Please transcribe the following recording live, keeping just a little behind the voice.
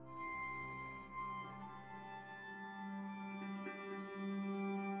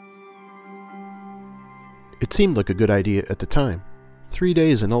It seemed like a good idea at the time. 3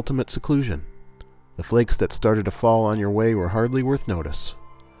 days in ultimate seclusion. The flakes that started to fall on your way were hardly worth notice.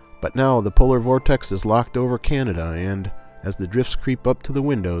 But now the polar vortex is locked over Canada, and, as the drifts creep up to the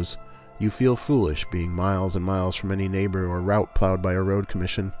windows, you feel foolish being miles and miles from any neighbor or route plowed by a road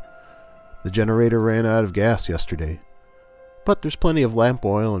commission. The generator ran out of gas yesterday. But there's plenty of lamp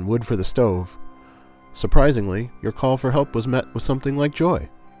oil and wood for the stove. Surprisingly, your call for help was met with something like joy.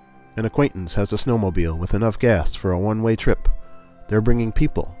 An acquaintance has a snowmobile with enough gas for a one-way trip. They're bringing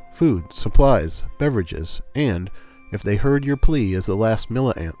people, food, supplies, beverages, and, if they heard your plea as the last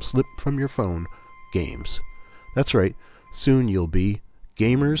milliamp slipped from your phone, games. That's right, soon you'll be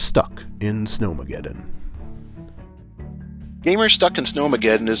Gamers Stuck in Snowmageddon. Gamers Stuck in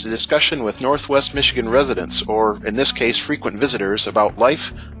Snowmageddon is a discussion with Northwest Michigan residents, or in this case frequent visitors, about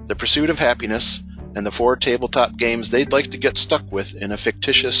life, the pursuit of happiness, and the 4 tabletop games they'd like to get stuck with in a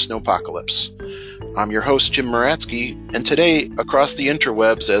fictitious snowpocalypse. I'm your host, Jim Moratsky, and today, across the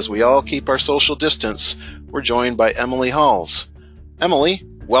interwebs, as we all keep our social distance, we're joined by Emily Halls. Emily,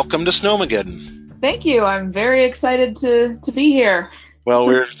 welcome to Snowmageddon. Thank you. I'm very excited to be here. Well,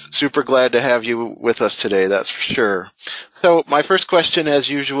 we're super glad to have you with us today, that's for sure. So my first question, as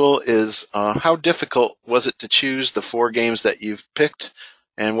usual, is how difficult was it to choose the 4 games that you've picked,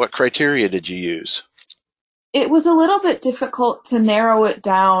 and what criteria did you use? It was a little bit difficult to narrow it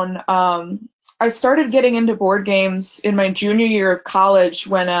down. I started getting into board games in my junior year of college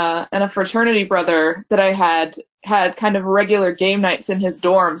when a fraternity brother that I had kind of regular game nights in his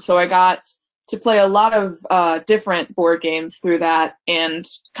dorm, so I got to play a lot of different board games through that, and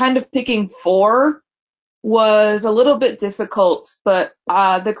kind of picking 4 was a little bit difficult, but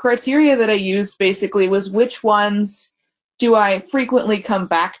the criteria that I used basically was which ones do I frequently come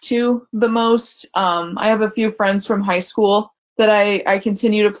back to the most. I have a few friends from high school that I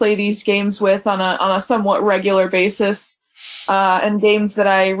continue to play these games with on a somewhat regular basis, and games that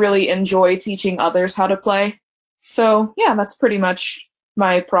I really enjoy teaching others how to play. So yeah, that's pretty much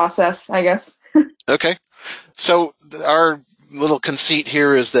my process, I guess. Okay. So our little conceit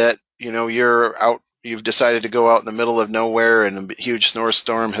here is that, you've decided to go out in the middle of nowhere and a huge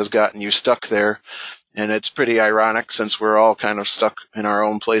snowstorm has gotten you stuck there. And it's pretty ironic since we're all kind of stuck in our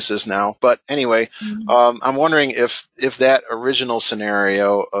own places now. But anyway, I'm wondering if that original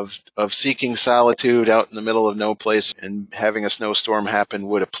scenario of seeking solitude out in the middle of no place and having a snowstorm happen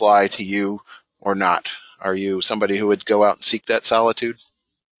would apply to you or not. Are you somebody who would go out and seek that solitude?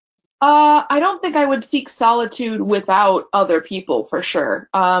 I don't think I would seek solitude without other people, for sure.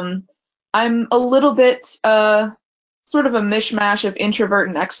 I'm a little bit sort of a mishmash of introvert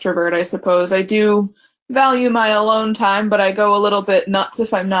and extrovert, I suppose. I do value my alone time, but I go a little bit nuts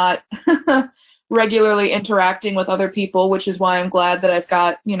if I'm not regularly interacting with other people, which is why I'm glad that I've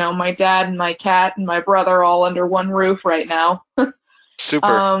got, my dad and my cat and my brother all under one roof right now.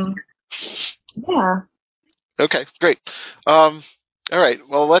 Super. Yeah. Okay, great. All right,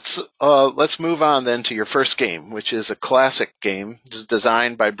 well, let's move on then to your first game, which is a classic game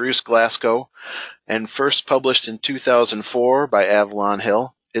designed by Bruce Glasgow and first published in 2004 by Avalon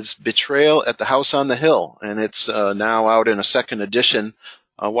Hill. It's Betrayal at the House on the Hill, and it's now out in a second edition.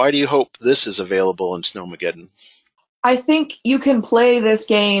 Why do you hope this is available in Snowmageddon? I think you can play this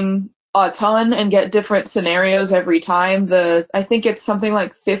game a ton and get different scenarios every time. I think it's something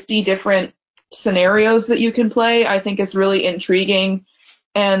like 50 different scenarios that you can play. I think is really intriguing,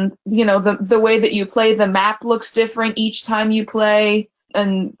 and the way that you play, the map looks different each time you play,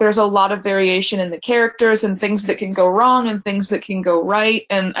 and there's a lot of variation in the characters and things that can go wrong and things that can go right,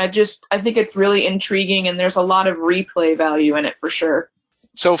 and I think it's really intriguing, and there's a lot of replay value in it for sure.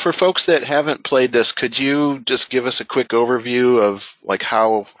 So for folks that haven't played this, could you just give us a quick overview of like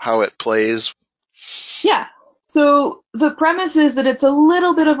how it plays? Yeah. So the premise is that it's a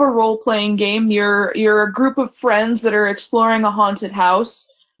little bit of a role-playing game. You're a group of friends that are exploring a haunted house,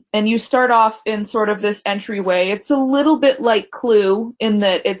 and you start off in sort of this entryway. It's a little bit like Clue in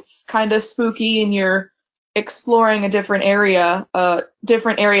that it's kind of spooky, and you're exploring a different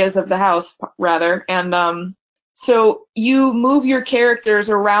areas of the house, rather. And so you move your characters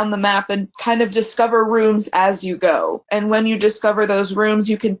around the map and kind of discover rooms as you go. And when you discover those rooms,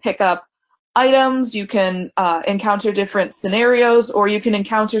 you can pick up items, you can encounter different scenarios, or you can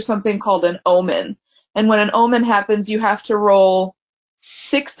encounter something called an omen. And when an omen happens, you have to roll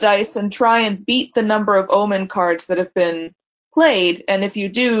 6 dice and try and beat the number of omen cards that have been played. And if you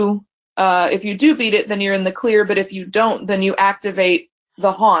do beat it, then you're in the clear. But if you don't, then you activate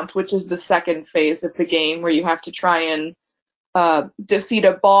the haunt, which is the second phase of the game, where you have to try and defeat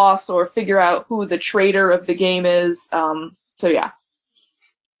a boss or figure out who the traitor of the game is. So yeah.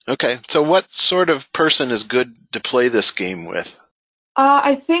 Okay, so what sort of person is good to play this game with?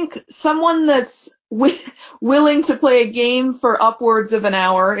 I think someone that's willing to play a game for upwards of an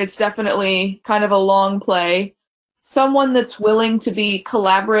hour. It's definitely kind of a long play. Someone that's willing to be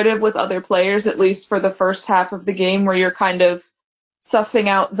collaborative with other players, at least for the first half of the game, where you're kind of sussing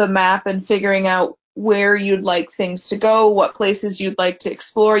out the map and figuring out where you'd like things to go, what places you'd like to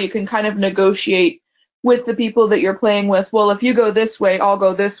explore. You can kind of negotiate with the people that you're playing with. Well, if you go this way, I'll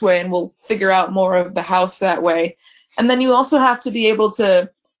go this way, and we'll figure out more of the house that way. And then you also have to be able to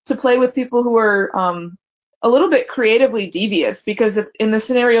play with people who are a little bit creatively devious, because if in the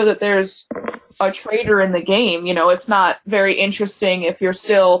scenario that there's a traitor in the game, you know, it's not very interesting if you're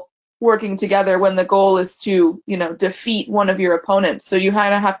still working together when the goal is to, you know, defeat one of your opponents. So you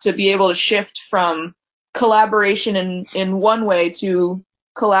kind of have to be able to shift from collaboration in one way to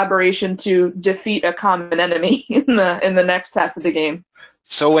collaboration to defeat a common enemy in the next half of the game.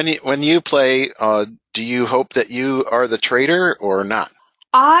 So when you play, do you hope that you are the traitor or not?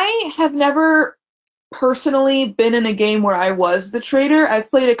 I have never personally been in a game where I was the traitor. I've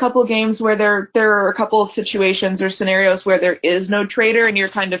played a couple games where there are a couple of situations or scenarios where there is no traitor and you're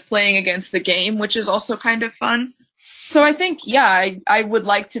kind of playing against the game, which is also kind of fun. So I think, yeah, I would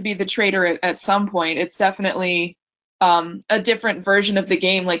like to be the traitor at some point. It's definitely a different version of the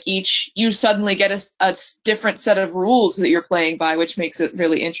game. Like you suddenly get a different set of rules that you're playing by, which makes it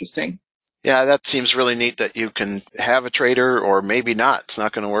really interesting. Yeah, that seems really neat that you can have a traitor or maybe not. It's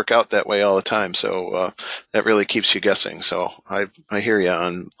not going to work out that way all the time. So that really keeps you guessing. So I hear you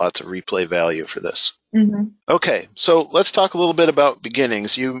on lots of replay value for this. Mm-hmm. Okay, so let's talk a little bit about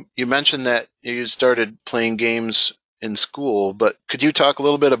beginnings. You mentioned that you started playing games in school, but could you talk a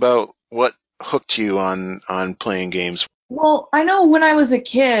little bit about what hooked you on playing games? Well, I know when I was a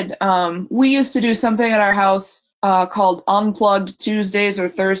kid, we used to do something at our house called Unplugged Tuesdays or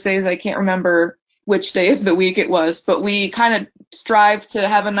Thursdays. I can't remember which day of the week it was, but we kind of strive to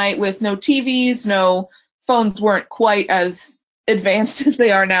have a night with no TVs, no phones weren't quite as advanced as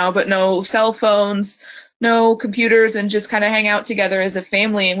they are now, but no cell phones, no computers, and just kind of hang out together as a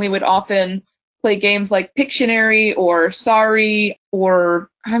family. And we would often play games like Pictionary or Sorry, or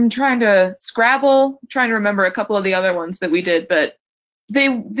I'm trying to Scrabble, I'm trying to remember a couple of the other ones that we did, but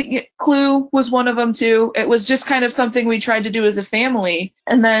the Clue was one of them too. It was just kind of something we tried to do as a family.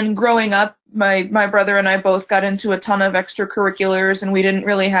 And then growing up, my brother and I both got into a ton of extracurriculars, and we didn't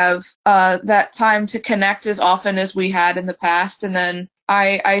really have that time to connect as often as we had in the past. And then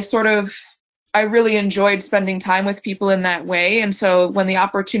I really enjoyed spending time with people in that way. And so when the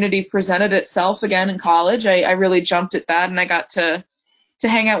opportunity presented itself again in college, I really jumped at that, and I got to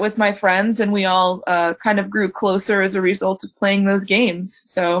hang out with my friends, and we all kind of grew closer as a result of playing those games.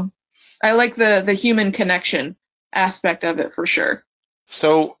 So I like the human connection aspect of it for sure.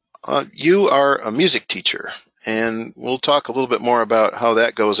 So you are a music teacher, and we'll talk a little bit more about how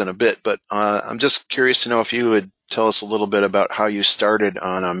that goes in a bit, but I'm just curious to know if you would tell us a little bit about how you started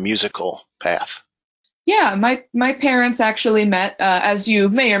on a musical path. Yeah, my parents actually met, as you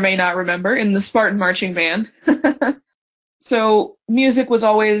may or may not remember, in the Spartan Marching Band. So music was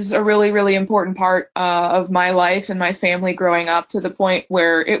always a really, really important part of my life and my family growing up, to the point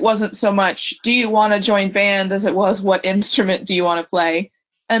where it wasn't so much, do you want to join band, as it was, what instrument do you want to play?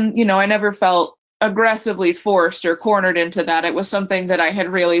 And, you know, I never felt aggressively forced or cornered into that. It was something that I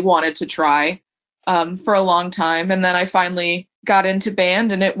had really wanted to try for a long time. And then I finally got into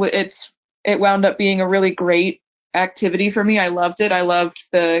band, and it wound up being a really great activity for me. I loved it. I loved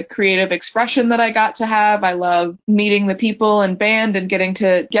the creative expression that I got to have. I loved meeting the people in band and getting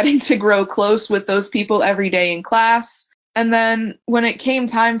to grow close with those people every day in class. And then when it came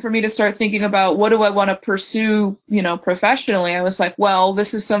time for me to start thinking about what do I want to pursue, you know, professionally, I was like, well,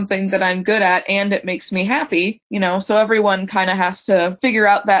 this is something that I'm good at and it makes me happy, you know, so everyone kind of has to figure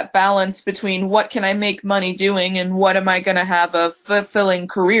out that balance between what can I make money doing and what am I going to have a fulfilling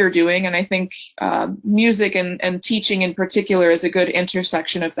career doing. And I think music and teaching in particular is a good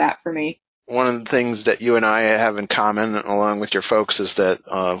intersection of that for me. One of the things that you and I have in common, along with your folks, is that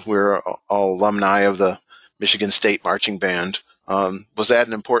we're all alumni of the Michigan State Marching Band. Was that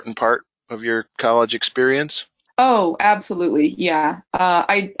an important part of your college experience? Oh, absolutely. Yeah.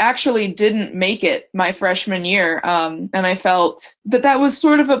 I actually didn't make it my freshman year. And I felt that was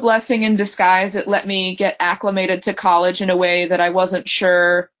sort of a blessing in disguise. It let me get acclimated to college in a way that I wasn't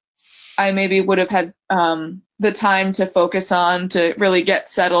sure I maybe would have had the time to focus on to really get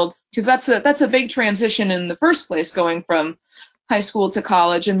settled. Because that's a big transition in the first place, going from high school to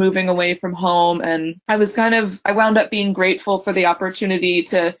college and moving away from home. And I wound up being grateful for the opportunity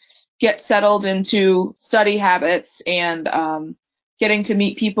to get settled into study habits and getting to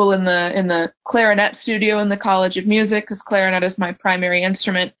meet people in the clarinet studio in the College of Music, because clarinet is my primary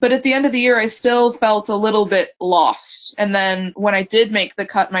instrument. But at the end of the year, I still felt a little bit lost. And then when I did make the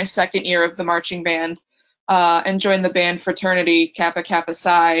cut my second year of the marching band, and joined the band fraternity Kappa Kappa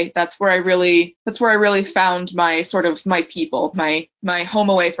Psi, that's where I really found my sort of my people, my home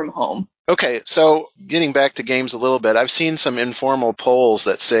away from home. Okay, so getting back to games a little bit, I've seen some informal polls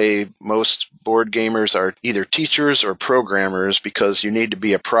that say most board gamers are either teachers or programmers because you need to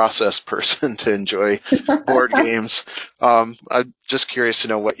be a process person to enjoy board games. I'm just curious to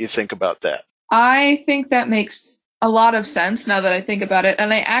know what you think about that. I think that makes a lot of sense now that I think about it.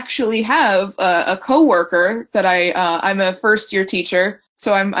 And I actually have a coworker that I'm a first-year teacher.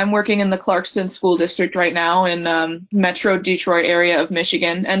 So I'm working in the Clarkston School District right now in Metro Detroit area of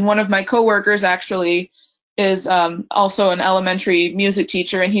Michigan. And one of my coworkers actually is also an elementary music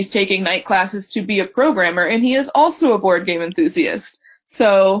teacher, and he's taking night classes to be a programmer, and he is also a board game enthusiast.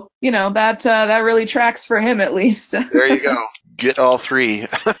 So, that really tracks for him at least. There you go. Get all three.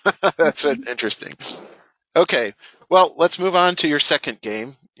 That's interesting. Okay, well, let's move on to your second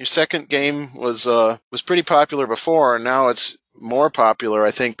game. Your second game was pretty popular before, and now it's more popular, I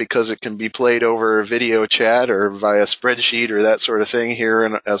think, because it can be played over video chat or via spreadsheet or that sort of thing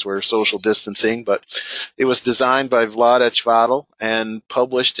here as we're social distancing. But it was designed by Vlad Echvadl and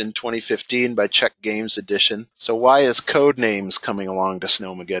published in 2015 by Czech Games Edition. So why is Codenames coming along to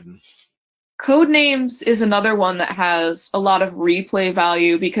Snowmageddon? Codenames is another one that has a lot of replay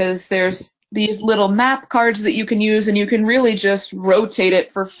value because there's these little map cards that you can use, and you can really just rotate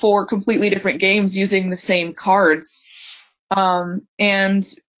it for 4 completely different games using the same cards. And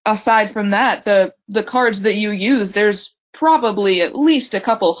aside from that, the cards that you use, there's probably at least a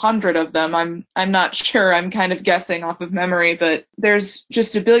couple hundred of them. I'm not sure. I'm kind of guessing off of memory, but there's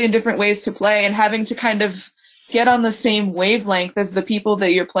just a billion different ways to play, and having to kind of get on the same wavelength as the people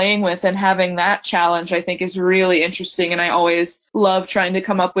that you're playing with and having that challenge, I think, is really interesting. And I always love trying to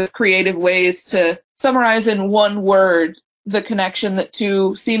come up with creative ways to summarize in one word the connection that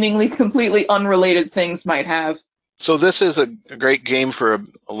 2 seemingly completely unrelated things might have. So this is a great game for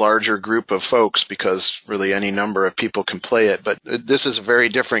a larger group of folks because really any number of people can play it. But this is a very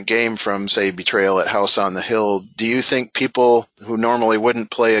different game from, say, Betrayal at House on the Hill. Do you think people who normally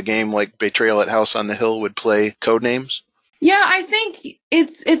wouldn't play a game like Betrayal at House on the Hill would play Codenames? Yeah, I think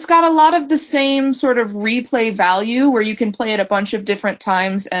it's got a lot of the same sort of replay value where you can play it a bunch of different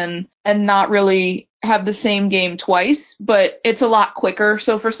times and not really have the same game twice, but it's a lot quicker.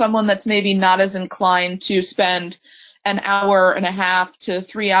 So for someone that's maybe not as inclined to spend an hour and a half to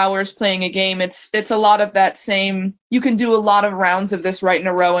 3 hours playing a game, it's a lot of that same. You can do a lot of rounds of this right in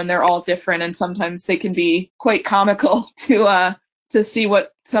a row, and they're all different, and sometimes they can be quite comical to see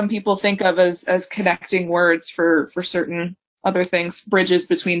what some people think of as connecting words for certain other things, bridges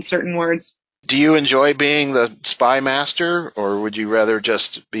between certain words. Do you enjoy being the spy master, or would you rather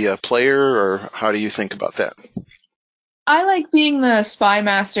just be a player, or how do you think about that? I like being the spy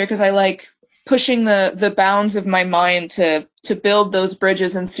master because I like pushing the bounds of my mind to build those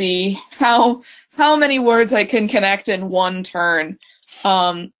bridges and see how many words I can connect in one turn.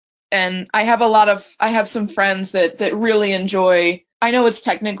 And I have some friends that really enjoy. I know it's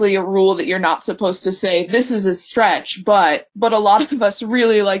technically a rule that you're not supposed to say this is a stretch, but a lot of us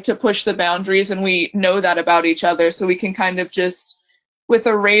really like to push the boundaries, and we know that about each other, so we can kind of just, with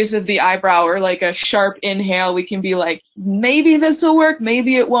a raise of the eyebrow or like a sharp inhale, we can be like, maybe this will work,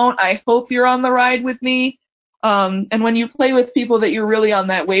 maybe it won't. I hope you're on the ride with me. And when you play with people that you're really on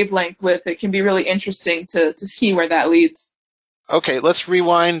that wavelength with, it can be really interesting to see where that leads. Okay, let's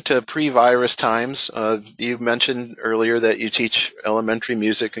rewind to pre-virus times. You mentioned earlier that you teach elementary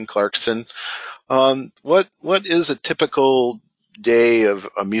music in Clarkston. What is a typical day of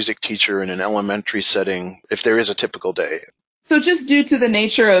a music teacher in an elementary setting, if there is a typical day? So just due to the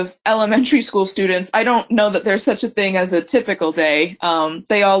nature of elementary school students, I don't know that there's such a thing as a typical day.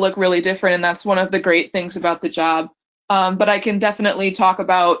 They all look really different, and that's one of the great things about the job. But I can definitely talk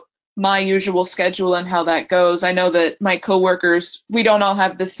about my usual schedule and how that goes. I know that my coworkers, we don't all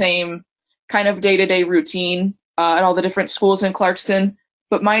have the same kind of day-to-day routine at all the different schools in Clarkston.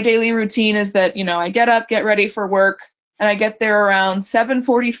 But my daily routine is that, I get up, get ready for work, and I get there around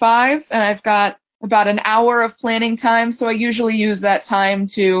 7:45, and I've got about an hour of planning time. So I usually use that time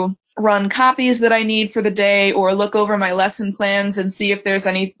to run copies that I need for the day or look over my lesson plans and see if there's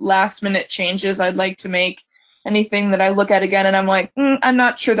any last-minute changes I'd like to make. Anything that I look at again and I'm like, I'm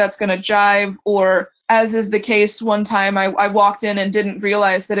not sure that's going to jive. Or as is the case, one time I walked in and didn't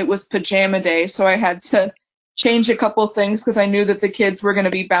realize that it was pajama day. So I had to change a couple things because I knew that the kids were going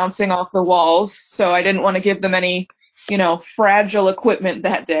to be bouncing off the walls. So I didn't want to give them any fragile equipment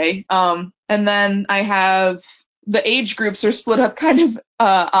that day. And then I have the age groups are split up kind of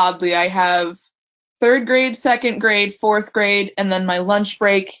oddly. I have third grade, second grade, fourth grade, and then my lunch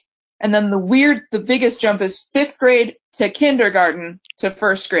break. And then the biggest jump is fifth grade to kindergarten to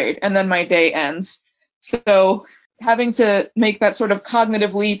first grade, and then my day ends. So having to make that sort of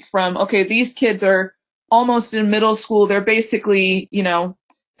cognitive leap from, okay, these kids are almost in middle school. They're basically,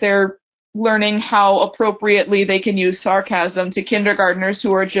 they're learning how appropriately they can use sarcasm, to kindergartners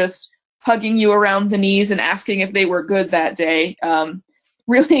who are just hugging you around the knees and asking if they were good that day.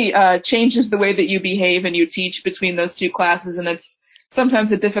 Really changes the way that you behave and you teach between those two classes, and it's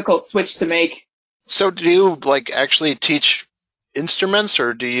sometimes a difficult switch to make. So do you actually teach instruments,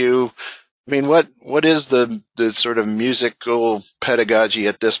 or do you, what is the sort of musical pedagogy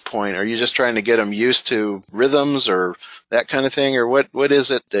at this point? Are you just trying to get them used to rhythms or that kind of thing, or what is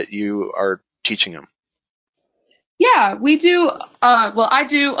it that you are teaching them? Yeah, we do. I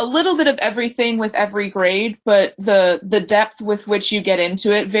do a little bit of everything with every grade, but the depth with which you get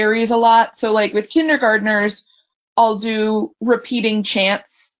into it varies a lot. So like with kindergartners, I'll do repeating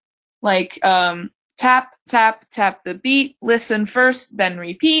chants, like tap, tap, tap the beat, listen first, then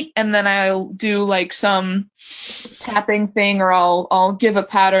repeat, and then I'll do like some tapping thing, or I'll give a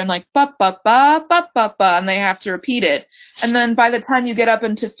pattern like ba ba ba ba ba ba, and they have to repeat it. And then by the time you get up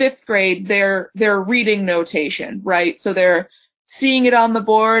into fifth grade, they're reading notation, right? So they're seeing it on the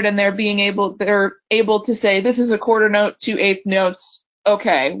board, and they're able to say, this is a quarter note, 2 eighth notes,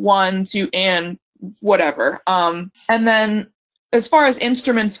 okay, 1, 2, and whatever. And then as far as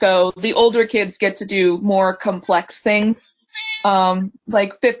instruments go, the older kids get to do more complex things.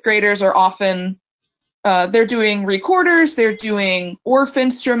 Like fifth graders are often they're doing recorders, they're doing Orff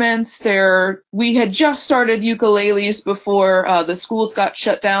instruments. We had just started ukuleles before the schools got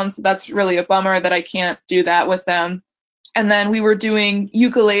shut down, so that's really a bummer that I can't do that with them. And then we were doing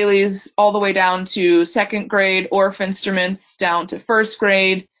ukuleles all the way down to second grade, Orff instruments down to first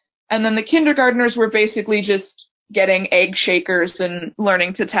grade. And then the kindergartners were basically just getting egg shakers and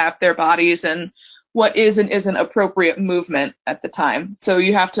learning to tap their bodies and what is and isn't appropriate movement at the time. So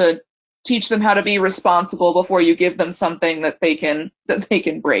you have to teach them how to be responsible before you give them something that they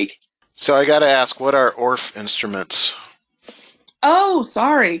can break. So I got to ask, what are Orff instruments? Oh,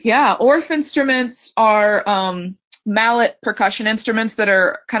 sorry. Yeah, Orff instruments are mallet percussion instruments that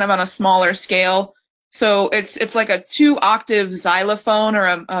are kind of on a smaller scale. So it's like a 2-octave xylophone or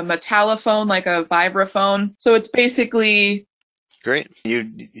a metallophone, like a vibraphone. So it's basically... Great. You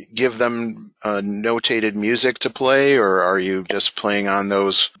give them notated music to play, or are you just playing on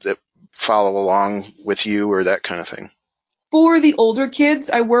those that follow along with you, or that kind of thing? For the older kids,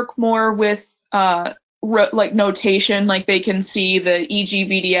 I work more with like notation, like they can see the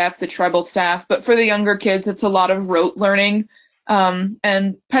EGBDF, the treble staff. But for the younger kids, it's a lot of rote learning.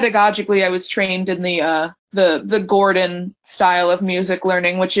 And pedagogically, I was trained in the Gordon style of music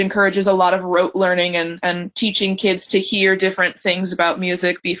learning, which encourages a lot of rote learning and teaching kids to hear different things about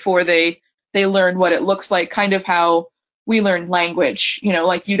music before they learn what it looks like, kind of how we learn language.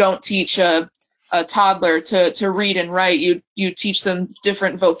 Like you don't teach a toddler to read and write. You teach them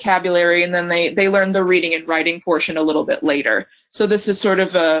different vocabulary, and then they learn the reading and writing portion a little bit later. So this is sort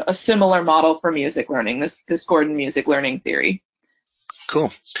of a similar model for music learning, this Gordon music learning theory.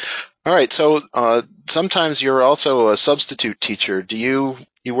 Cool. All right. So sometimes you're also a substitute teacher. Do you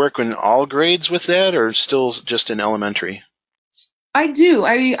work in all grades with that, or still just in elementary? I do.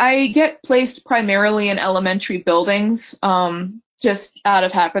 I get placed primarily in elementary buildings. Just out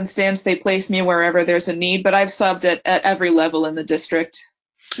of happenstance, they place me wherever there's a need, but I've subbed at every level in the district.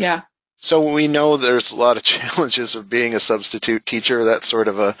 Yeah. So we know there's a lot of challenges of being a substitute teacher. That's sort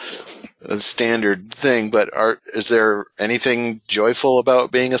of a standard thing, but is there anything joyful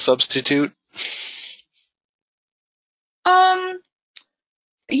about being a substitute?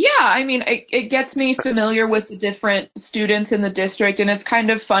 Yeah, it gets me familiar with the different students in the district, and it's kind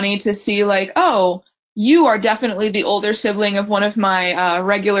of funny to see like, oh, you are definitely the older sibling of one of my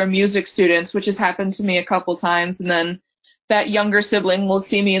regular music students, which has happened to me a couple times, and then that younger sibling will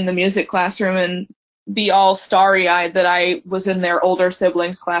see me in the music classroom and be all starry-eyed that I was in their older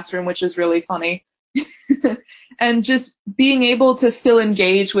sibling's classroom, which is really funny. And just being able to still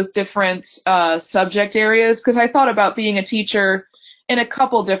engage with different subject areas, because I thought about being a teacher in a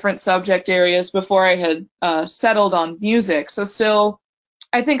couple different subject areas before I had settled on music. So still,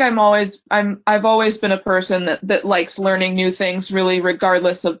 I think I've always been a person that likes learning new things, really,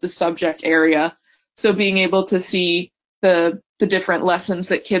 regardless of the subject area. So being able to see the different lessons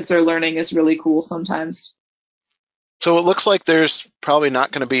that kids are learning is really cool sometimes. So it looks like there's probably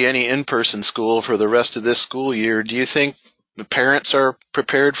not going to be any in-person school for the rest of this school year. Do you think the parents are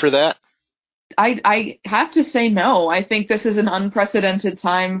prepared for that? I have to say no. I think this is an unprecedented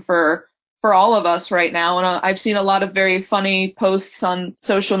time for all of us right now, and I've seen a lot of very funny posts on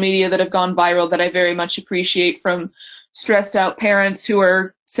social media that have gone viral that I very much appreciate from stressed out parents who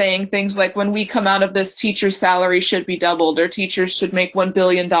are saying things like, when we come out of this, teachers' salary should be doubled, or teachers should make $1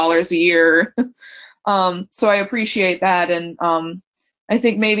 billion a year. So I appreciate that, and I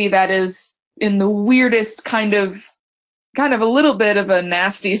think maybe that is in the weirdest kind of a little bit of a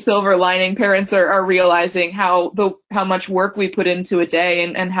nasty silver lining. Parents are realizing how much work we put into a day,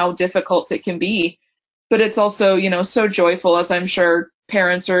 and how difficult it can be. But it's also, so joyful, as I'm sure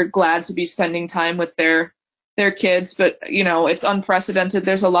parents are glad to be spending time with their kids. But, it's unprecedented.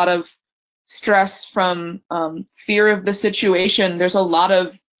 There's a lot of stress from fear of the situation. There's a lot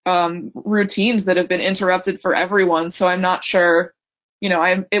of routines that have been interrupted for everyone. So I'm not sure,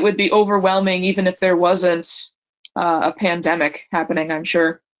 it would be overwhelming even if there wasn't a pandemic happening, I'm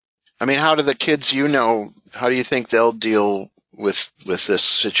sure. I mean, how do the kids, how do you think they'll deal with this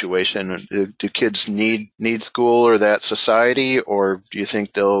situation? Do kids need school or that society, or do you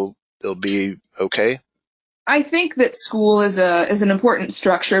think they'll be okay? I think that school is an important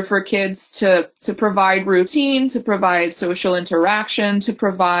structure for kids to provide routine, to provide social interaction, to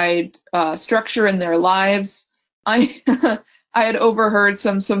provide structure in their lives. I I had overheard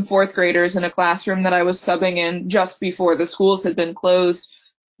some fourth graders in a classroom that I was subbing in just before the schools had been closed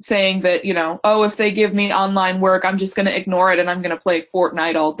saying that, oh, if they give me online work, I'm just going to ignore it and I'm going to play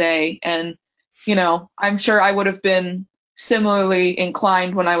Fortnite all day. And, I'm sure I would have been similarly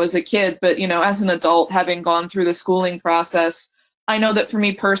inclined when I was a kid, but, as an adult, having gone through the schooling process, I know that for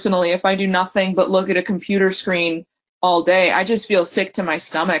me personally, if I do nothing but look at a computer screen all day, I just feel sick to my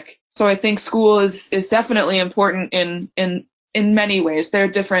stomach. So I think school is definitely important in many ways. There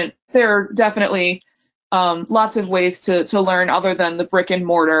are definitely lots of ways to learn other than the brick and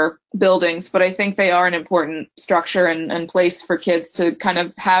mortar buildings, but I think they are an important structure and place for kids to kind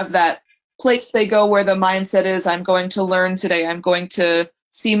of have that place they go where the mindset is, I'm going to learn today, I'm going to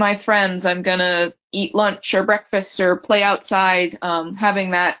see my friends, I'm going to eat lunch or breakfast or play outside. Having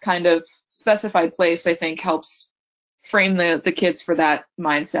that kind of specified place, I think, helps frame the kids for that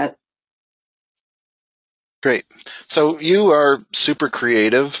mindset. Great. So you are super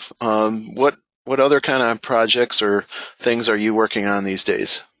creative. What other kind of projects or things are you working on these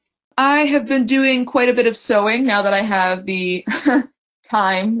days? I have been doing quite a bit of sewing now that I have the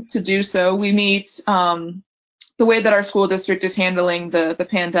time to do so. We meet, the way that our school district is handling the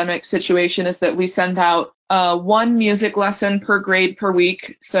pandemic situation is that we send out one music lesson per grade per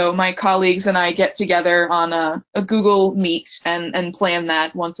week. So my colleagues and I get together on a Google Meet and plan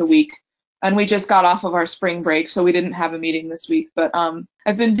that once a week. And we just got off of our spring break, so we didn't have a meeting this week. But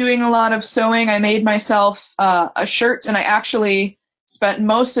I've been doing a lot of sewing. I made myself a shirt, and I actually spent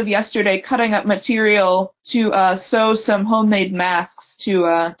most of yesterday cutting up material to sew some homemade masks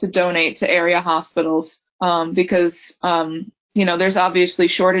to donate to area hospitals, because there's obviously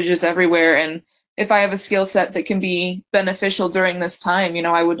shortages everywhere, and if I have a skill set that can be beneficial during this time,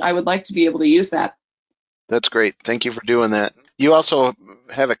 I would like to be able to use that. That's great. Thank you for doing that. You also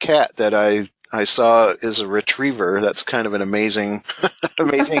have a cat that I saw is a retriever. That's kind of an amazing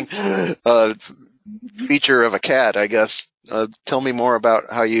feature of a cat, I guess. Tell me more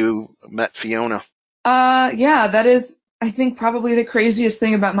about how you met Fiona. Yeah, that is, I think, probably the craziest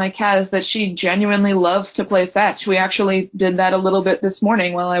thing about my cat is that she genuinely loves to play fetch. We actually did that a little bit this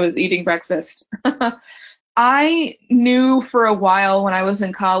morning while I was eating breakfast. I knew for a while when I was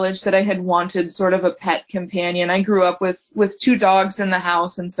in college that I had wanted sort of a pet companion. I grew up with two dogs in the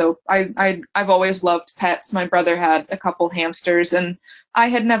house, and so I've always loved pets. My brother had a couple hamsters, and I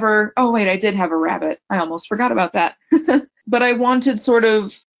had never. Oh wait, I did have a rabbit. I almost forgot about that. But I wanted sort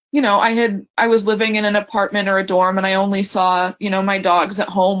of, I was living in an apartment or a dorm, and I only saw, my dogs at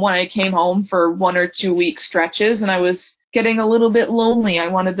home when I came home for 1 or 2 week stretches, and I was getting a little bit lonely. I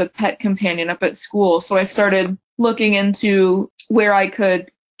wanted a pet companion up at school. So I started looking into where I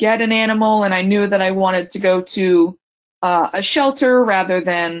could get an animal, and I knew that I wanted to go to a shelter rather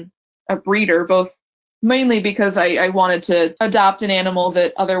than a breeder, both mainly because I wanted to adopt an animal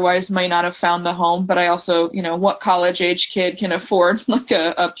that otherwise might not have found a home. But I also, what college age kid can afford like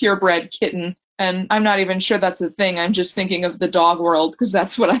a purebred kitten? And I'm not even sure that's a thing. I'm just thinking of the dog world because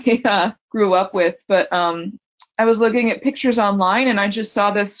that's what I grew up with. But I was looking at pictures online, and I just saw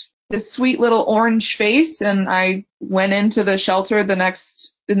this sweet little orange face, and I went into the shelter in the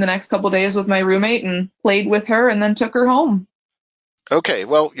next couple days with my roommate and played with her and then took her home. Okay,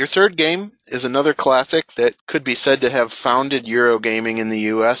 well, your third game is another classic that could be said to have founded Eurogaming in the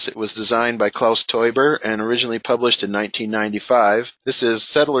US. It was designed by Klaus Teuber and originally published in 1995. This is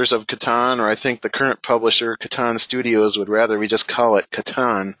Settlers of Catan, or I think the current publisher, Catan Studios, would rather we just call it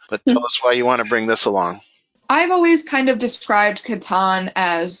Catan. But tell us why you want to bring this along. I've always kind of described Catan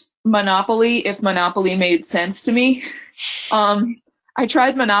as Monopoly, if Monopoly made sense to me. I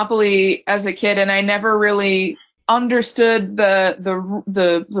tried Monopoly as a kid, and I never really understood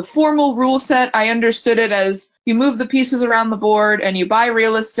the formal rule set. I understood it as you move the pieces around the board and you buy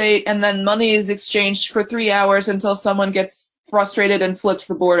real estate, and then money is exchanged for 3 hours until someone gets frustrated and flips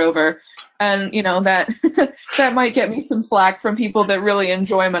the board over. And that that might get me some flack from people that really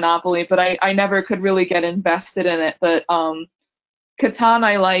enjoy Monopoly, but I never could really get invested in it. But Catan,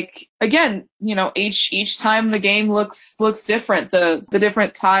 I like. Again, each time the game looks different. The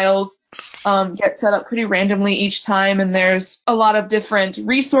different tiles get set up pretty randomly each time, and there's a lot of different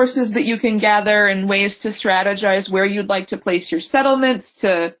resources that you can gather and ways to strategize where you'd like to place your settlements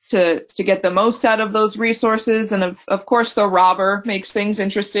to get the most out of those resources. And of course, the robber makes things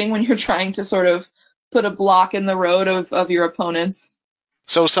interesting when you're trying to sort of put a block in the road of your opponents.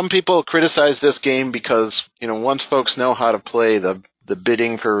 So some people criticize this game because, once folks know how to play, the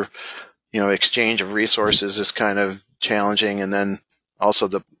bidding for, exchange of resources is kind of challenging. And then also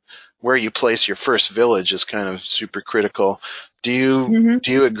where you place your first village is kind of super critical. Do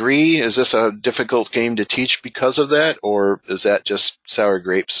you agree? Is this a difficult game to teach because of that? Or is that just sour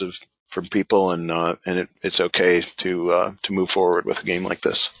grapes from people and it's okay to move forward with a game like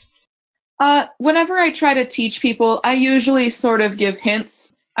this? Whenever I try to teach people, I usually sort of give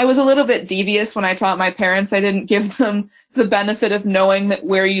hints. I was a little bit devious when I taught my parents. I didn't give them the benefit of knowing that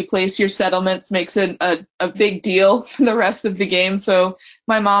where you place your settlements makes it a big deal for the rest of the game. So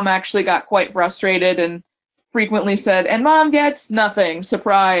my mom actually got quite frustrated and frequently said, "And mom gets nothing,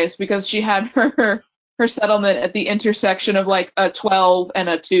 surprise," because she had her settlement at the intersection of like a 12 and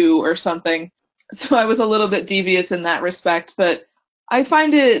a 2 or something. So I was a little bit devious in that respect, but I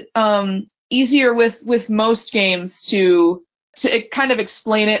find it easier with most games to kind of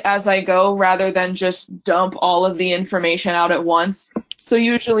explain it as I go rather than just dump all of the information out at once. So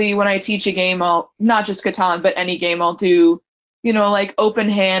usually when I teach a game, not just Catan, but any game, I'll do, like open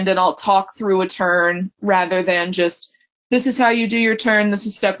hand, and I'll talk through a turn rather than just, this is how you do your turn. This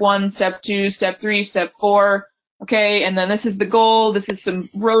is step 1, step 2, step 3, step 4. Okay. And then this is the goal. This is some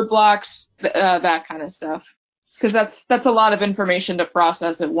roadblocks, that kind of stuff. Because that's a lot of information to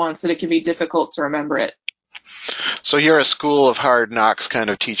process at once, and it can be difficult to remember it. So you're a school of hard knocks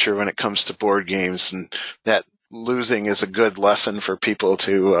kind of teacher when it comes to board games, and that losing is a good lesson for people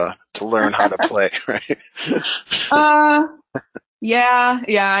to learn how to play, right? Yeah,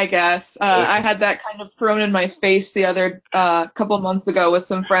 I guess. I had that kind of thrown in my face the other couple months ago with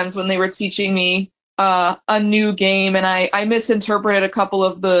some friends when they were teaching me a new game, and I misinterpreted a couple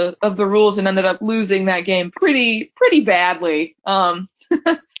of the rules and ended up losing that game pretty badly.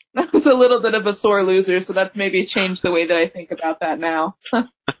 I was a little bit of a sore loser, so that's maybe changed the way that I think about that now.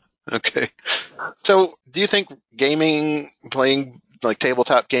 Okay. So do you think playing like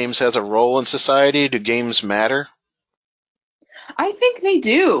tabletop games has a role in society? Do games matter? I think they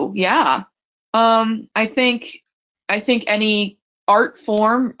do, yeah. I think any art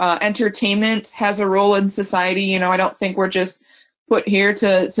form, entertainment has a role in society. I don't think we're just put here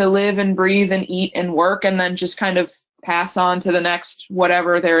to live and breathe and eat and work and then just kind of pass on to the next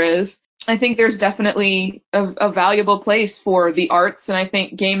whatever there is. I think there's definitely a valuable place for the arts, and I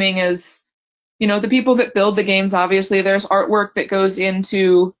think gaming is, the people that build the games, obviously there's artwork that goes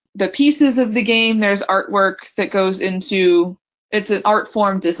into the pieces of the game. There's artwork that goes into, it's an art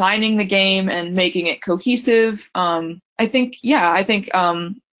form designing the game and making it cohesive. I think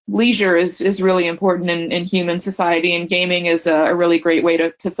leisure is really important in human society, and gaming is a really great way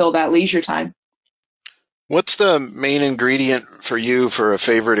to fill that leisure time. What's the main ingredient for you for a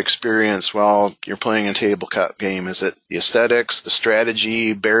favorite experience while you're playing a tabletop game? Is it the aesthetics, the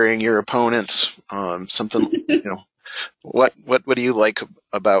strategy, burying your opponents, something, what do you like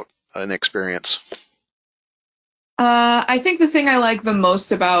about an experience? I think the thing I like the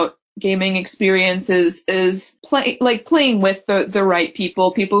most about gaming experiences is playing with the right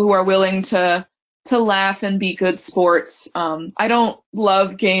people who are willing to laugh and be good sports. I don't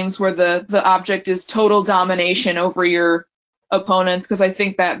love games where the object is total domination over your opponents, because I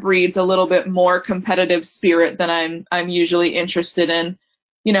think that breeds a little bit more competitive spirit than I'm usually interested in.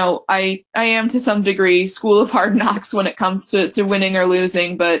 I am to some degree school of hard knocks when it comes to winning or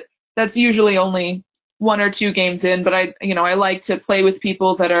losing, but that's usually only one or two games in, but I like to play with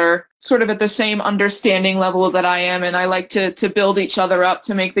people that are sort of at the same understanding level that I am, and I like to build each other up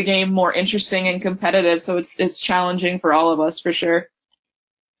to make the game more interesting and competitive. So it's challenging for all of us for sure.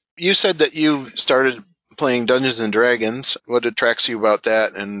 You said that you started playing Dungeons and Dragons. What attracts you about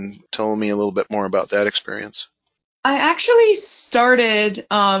that? And tell me a little bit more about that experience. I actually started,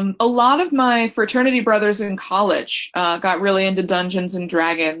 a lot of my fraternity brothers in college got really into Dungeons and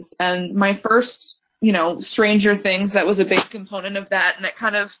Dragons. And my first, Stranger Things, that was a big component of that. And it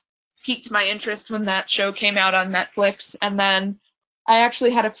kind of piqued my interest when that show came out on Netflix. And then I actually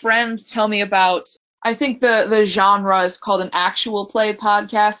had a friend tell me about, I think the genre is called an actual play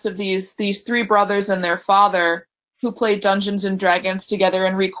podcast of these three brothers and their father who play Dungeons and Dragons together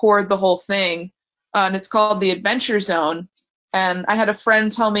and record the whole thing. And it's called The Adventure Zone. And I had a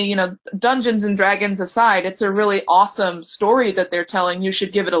friend tell me, Dungeons and Dragons aside, it's a really awesome story that they're telling. You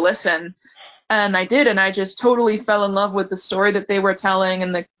should give it a listen. And I did, and I just totally fell in love with the story that they were telling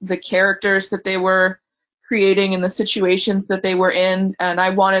and the characters that they were creating and the situations that they were in. And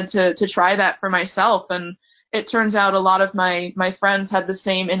I wanted to try that for myself. And it turns out a lot of my friends had the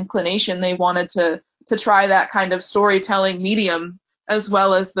same inclination. They wanted to try that kind of storytelling medium as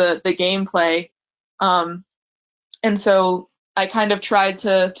well as the gameplay. And so I kind of tried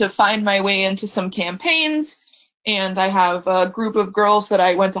to find my way into some campaigns, and I have a group of girls that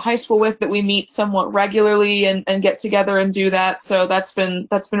I went to high school with that we meet somewhat regularly and get together and do that. So that's been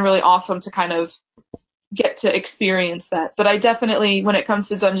really awesome to kind of get to experience that. But I definitely, when it comes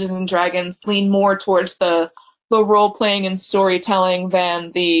to Dungeons and Dragons, lean more towards the role playing and storytelling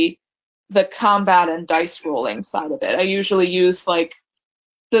than the combat and dice rolling side of it. I usually use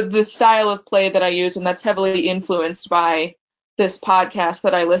the style of play that I use, and that's heavily influenced by this podcast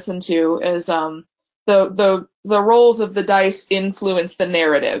that I listen to, is the rolls of the dice influence the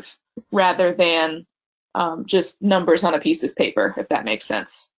narrative rather than just numbers on a piece of paper, if that makes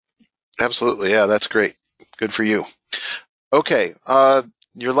sense. Absolutely, yeah, that's great. Good for you. Okay,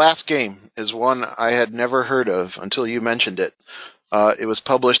 your last game is one I had never heard of until you mentioned it. It was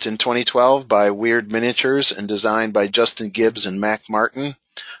published in 2012 by Weird Miniatures and designed by Justin Gibbs and Mac Martin.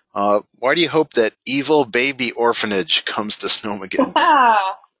 Why do you hope that Evil Baby Orphanage comes to Snowmageddon?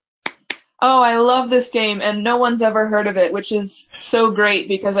 Oh, I love this game, and no one's ever heard of it, which is so great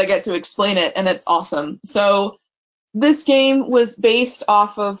because I get to explain it, and it's awesome. So this game was based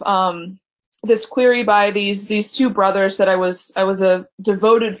off of this query by these two brothers that I was a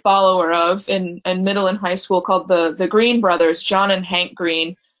devoted follower of in middle and high school, called the Green Brothers, John and Hank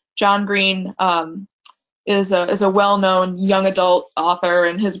Green. John Green is a well-known young adult author,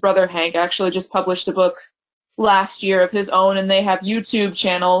 and his brother Hank actually just published a book last year of his own, and they have YouTube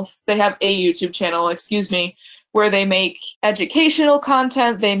channels. They have a YouTube channel, where they make educational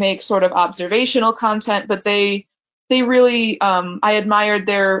content, they make sort of observational content, but they really, I admired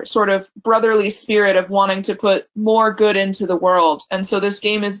their sort of brotherly spirit of wanting to put more good into the world. And so this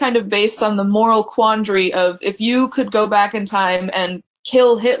game is kind of based on the moral quandary of, if you could go back in time and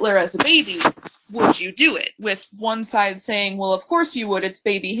kill Hitler as a baby, would you do it? With one side saying, well, of course you would, it's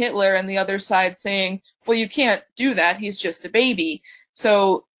baby Hitler, and the other side saying, well, you can't do that, he's just a baby.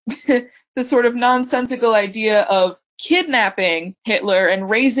 So the sort of nonsensical idea of kidnapping Hitler and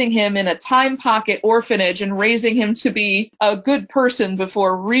raising him in a time pocket orphanage and raising him to be a good person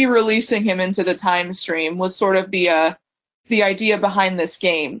before re-releasing him into the time stream was sort of the idea behind this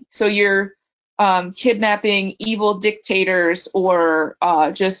game. So you're kidnapping evil dictators or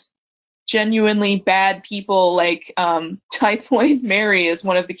just genuinely bad people, like Typhoid Mary is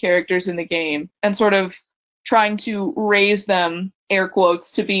one of the characters in the game, and sort of trying to raise them, air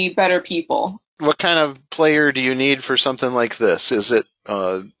quotes, to be better people. What kind of player do you need for something like this? Is it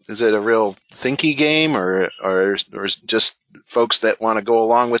a real thinky game, or just folks that want to go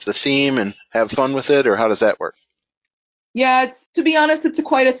along with the theme and have fun with it, or how does that work? Yeah, to be honest, it's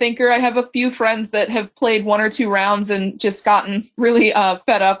quite a thinker. I have a few friends that have played one or two rounds and just gotten really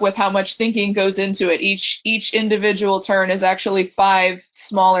fed up with how much thinking goes into it. Each individual turn is actually 5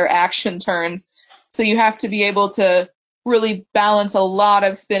 smaller action turns, so you have to be able to really balance a lot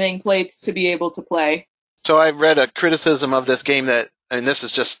of spinning plates to be able to play. So I read a criticism of this game that, and this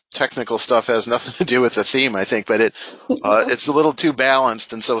is just technical stuff, has nothing to do with the theme, I think, but it's a little too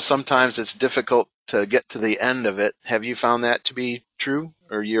balanced, and so sometimes it's difficult to get to the end of it. Have you found that to be true,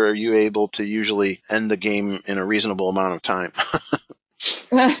 or are you able to usually end the game in a reasonable amount of time?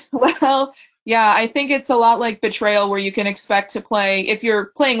 Well, yeah, I think it's a lot like Betrayal, where you can expect to play, if you're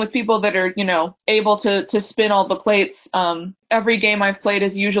playing with people that are, able to spin all the plates. Every game I've played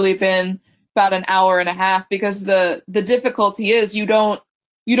has usually been about an hour and a half, because the difficulty is you don't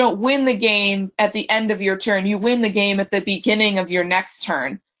you don't win the game at the end of your turn. You win the game at the beginning of your next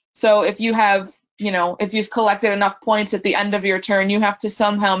turn. So if you have, if you've collected enough points at the end of your turn, you have to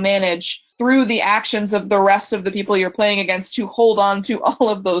somehow manage through the actions of the rest of the people you're playing against to hold on to all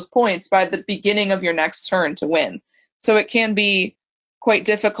of those points by the beginning of your next turn to win. So it can be quite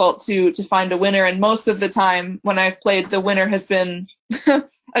difficult to find a winner. And most of the time when I've played, the winner has been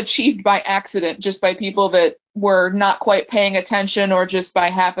achieved by accident, just by people that were not quite paying attention or just by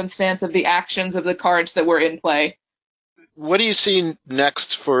happenstance of the actions of the cards that were in play. What do you see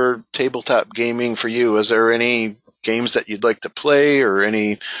next for tabletop gaming for you? Is there any games that you'd like to play, or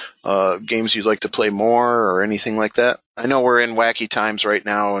any games you'd like to play more, or anything like that? I know we're in wacky times right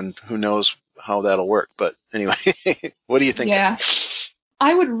now, and who knows how that'll work. But anyway, what do you think? Yeah.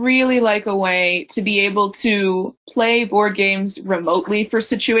 I would really like a way to be able to play board games remotely for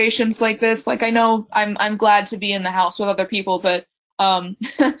situations like this. Like, I know I'm glad to be in the house with other people, but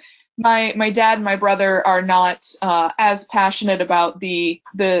my dad and my brother are not as passionate about the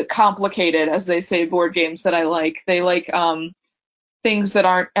complicated, as they say, board games that I like. They like things that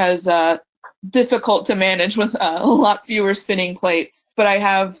aren't as difficult to manage with a lot fewer spinning plates. But I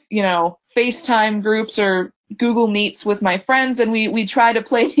have, FaceTime groups or Google Meets with my friends, and we try to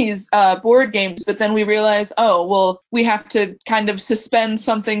play these board games, but then we realize, we have to kind of suspend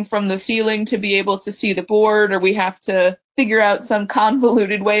something from the ceiling to be able to see the board, or we have to figure out some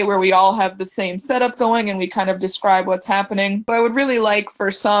convoluted way where we all have the same setup going and we kind of describe what's happening. So I would really like for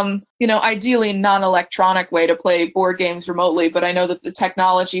some, ideally non-electronic way to play board games remotely, but I know that the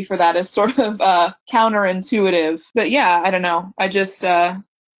technology for that is sort of counterintuitive. But yeah, I don't know. I just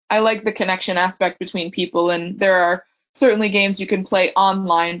I like the connection aspect between people, and there are certainly games you can play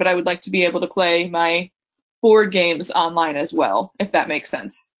online, but I would like to be able to play my board games online as well, if that makes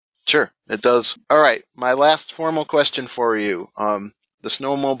sense. Sure, it does. All right, my last formal question for you. The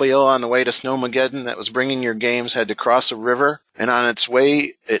snowmobile on the way to Snowmageddon that was bringing your games had to cross a river, and on its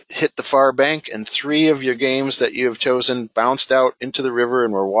way, it hit the far bank, and 3 of your games that you have chosen bounced out into the river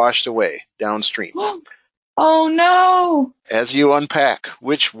and were washed away downstream. Oh, no! As you unpack,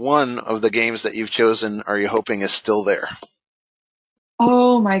 which one of the games that you've chosen are you hoping is still there?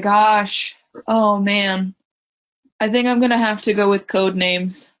 Oh, my gosh. Oh, man. I think I'm going to have to go with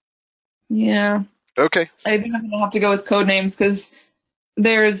Codenames. Yeah. Okay. I think I'm going to have to go with Codenames because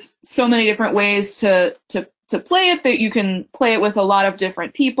there's so many different ways to play it, that you can play it with a lot of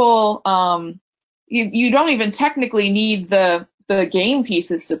different people. You don't even technically need the game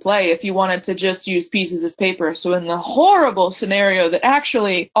pieces to play if you wanted to just use pieces of paper. So in the horrible scenario that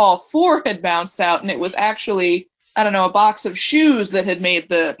actually all 4 had bounced out and it was actually, I don't know, a box of shoes that had made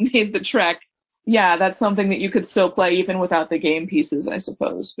the trek. Yeah, that's something that you could still play even without the game pieces, I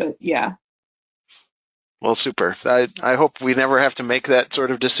suppose. But yeah. Well, super. I hope we never have to make that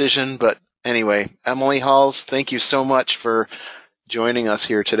sort of decision. But anyway, Emily Halls, thank you so much for joining us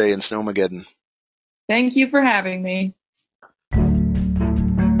here today in Snowmageddon. Thank you for having me.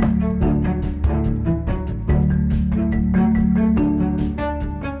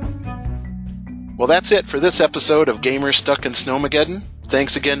 Well, that's it for this episode of Gamers Stuck in Snowmageddon.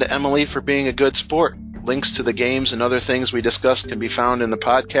 Thanks again to Emily for being a good sport. Links to the games and other things we discussed can be found in the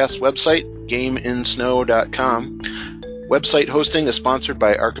podcast website, GameInSnow.com. Website hosting is sponsored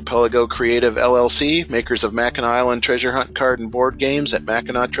by Archipelago Creative LLC, makers of Mackinac Island Treasure Hunt card and board games at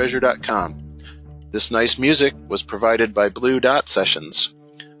MackinacTreasure.com. This nice music was provided by Blue Dot Sessions.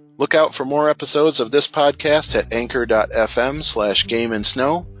 Look out for more episodes of this podcast at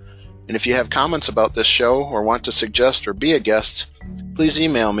anchor.fm/GameInSnow. And if you have comments about this show or want to suggest or be a guest, please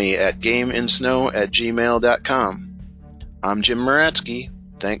email me at gameinsnow@gmail.com. I'm Jim Muratsky.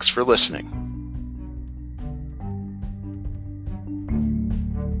 Thanks for listening.